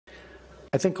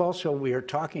I think also we are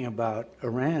talking about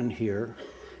Iran here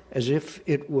as if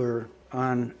it were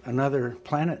on another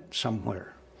planet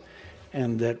somewhere,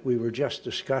 and that we were just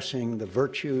discussing the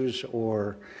virtues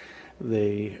or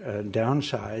the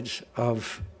downsides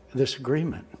of this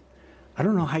agreement. I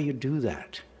don't know how you do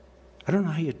that. I don't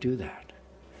know how you do that.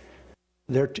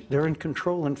 They're in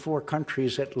control in 4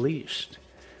 countries at least.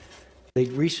 They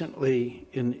recently,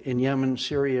 in Yemen,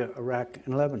 Syria, Iraq,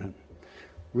 and Lebanon.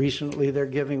 Recently, they're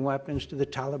giving weapons to the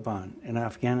Taliban in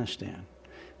Afghanistan.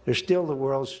 They're still the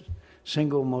world's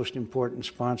single most important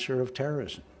sponsor of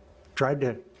terrorism. Tried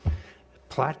to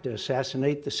plot to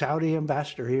assassinate the Saudi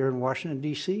ambassador here in Washington,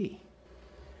 D.C.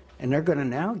 And they're going to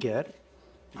now get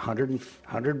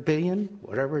 100 billion,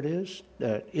 whatever it is.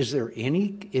 Is there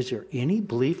any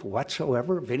belief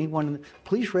whatsoever of anyone?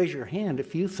 Please raise your hand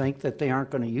if you think that they aren't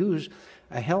going to use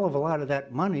a hell of a lot of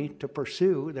that money to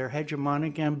pursue their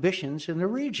hegemonic ambitions in the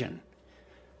region.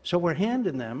 So we're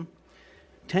handing them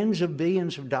tens of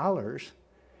billions of dollars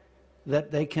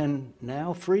that they can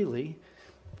now freely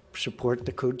support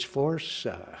the Quds Force,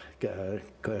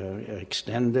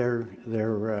 extend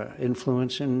their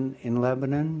influence in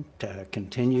Lebanon, to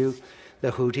continue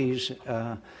the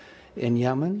Houthis in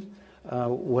Yemen,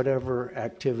 whatever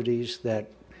activities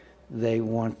that they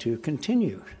want to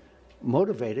continue,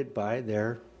 motivated by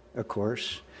their, of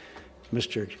course,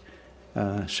 Mr.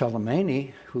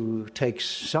 Soleimani, who takes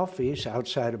selfies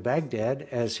outside of Baghdad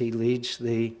as he leads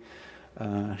the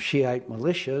Shiite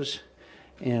militias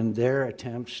in their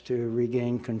attempts to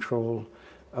regain control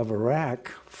of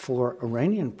Iraq for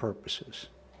Iranian purposes.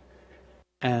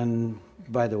 And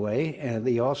by the way,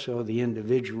 also the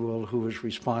individual who was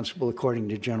responsible, according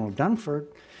to General Dunford,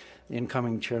 the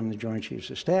incoming chairman of the Joint Chiefs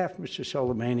of Staff, Mr.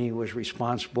 Soleimani, was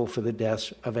responsible for the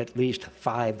deaths of at least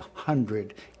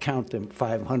 500, count them,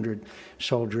 500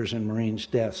 soldiers and Marines'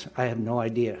 deaths. I have no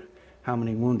idea how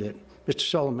many wounded. Mr.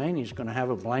 Soleimani is going to have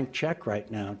a blank check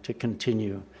right now to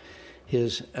continue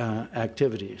his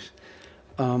activities.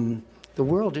 The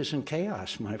world is in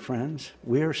chaos, my friends.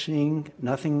 We are seeing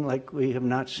nothing like we have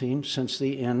not seen since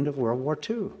the end of World War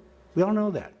II. We all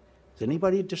know that. Is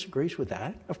anybody disagrees with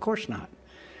that? Of course not.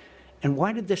 And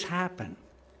why did this happen?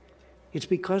 It's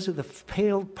because of the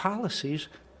failed policies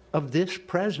of this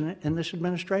president and this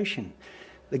administration.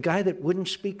 The guy that wouldn't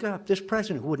speak up, this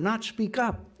president who would not speak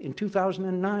up in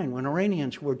 2009 when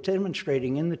Iranians were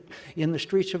demonstrating in the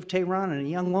streets of Tehran, and a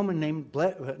young woman named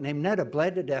Netta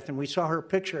bled to death, and we saw her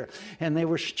picture, and they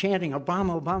were chanting,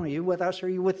 "Obama, Obama, are you with us or are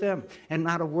you with them?" And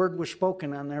not a word was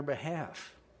spoken on their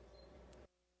behalf.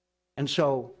 And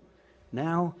so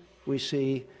now we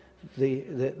see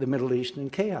the Middle East in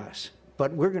chaos.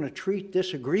 But we're going to treat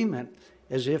this agreement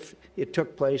as if it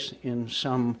took place in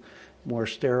some more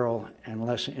sterile and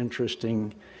less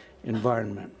interesting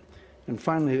environment. And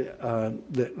finally,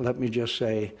 let me just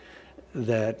say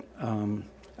that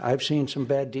I've seen some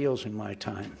bad deals in my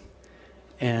time.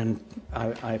 And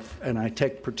I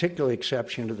take particular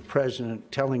exception to the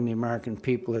president telling the American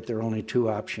people that there are only 2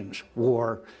 options,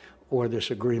 war or this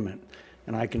agreement.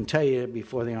 And I can tell you,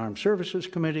 before the Armed Services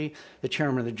Committee, the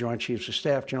chairman of the Joint Chiefs of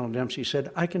Staff, General Dempsey,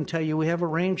 said, I can tell you we have a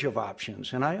range of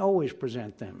options, and I always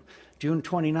present them. June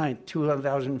 29,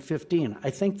 2015,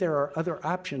 I think there are other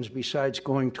options besides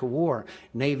going to war.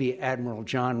 Navy Admiral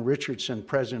John Richardson,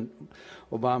 President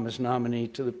Obama's nominee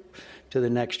to the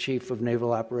next Chief of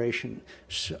Naval Operations.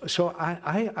 So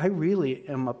I really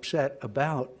am upset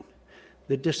about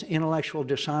the intellectual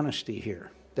dishonesty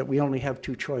here, that we only have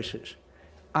 2 choices.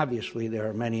 Obviously, there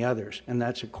are many others, and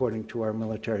that's according to our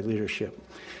military leadership.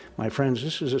 My friends,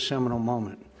 this is a seminal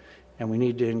moment, and we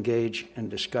need to engage and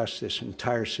discuss this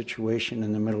entire situation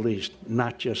in the Middle East,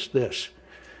 not just this,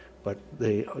 but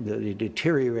the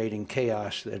deteriorating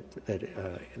chaos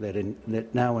that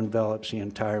now envelops the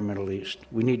entire Middle East.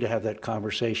 We need to have that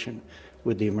conversation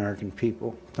with the American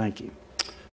people. Thank you.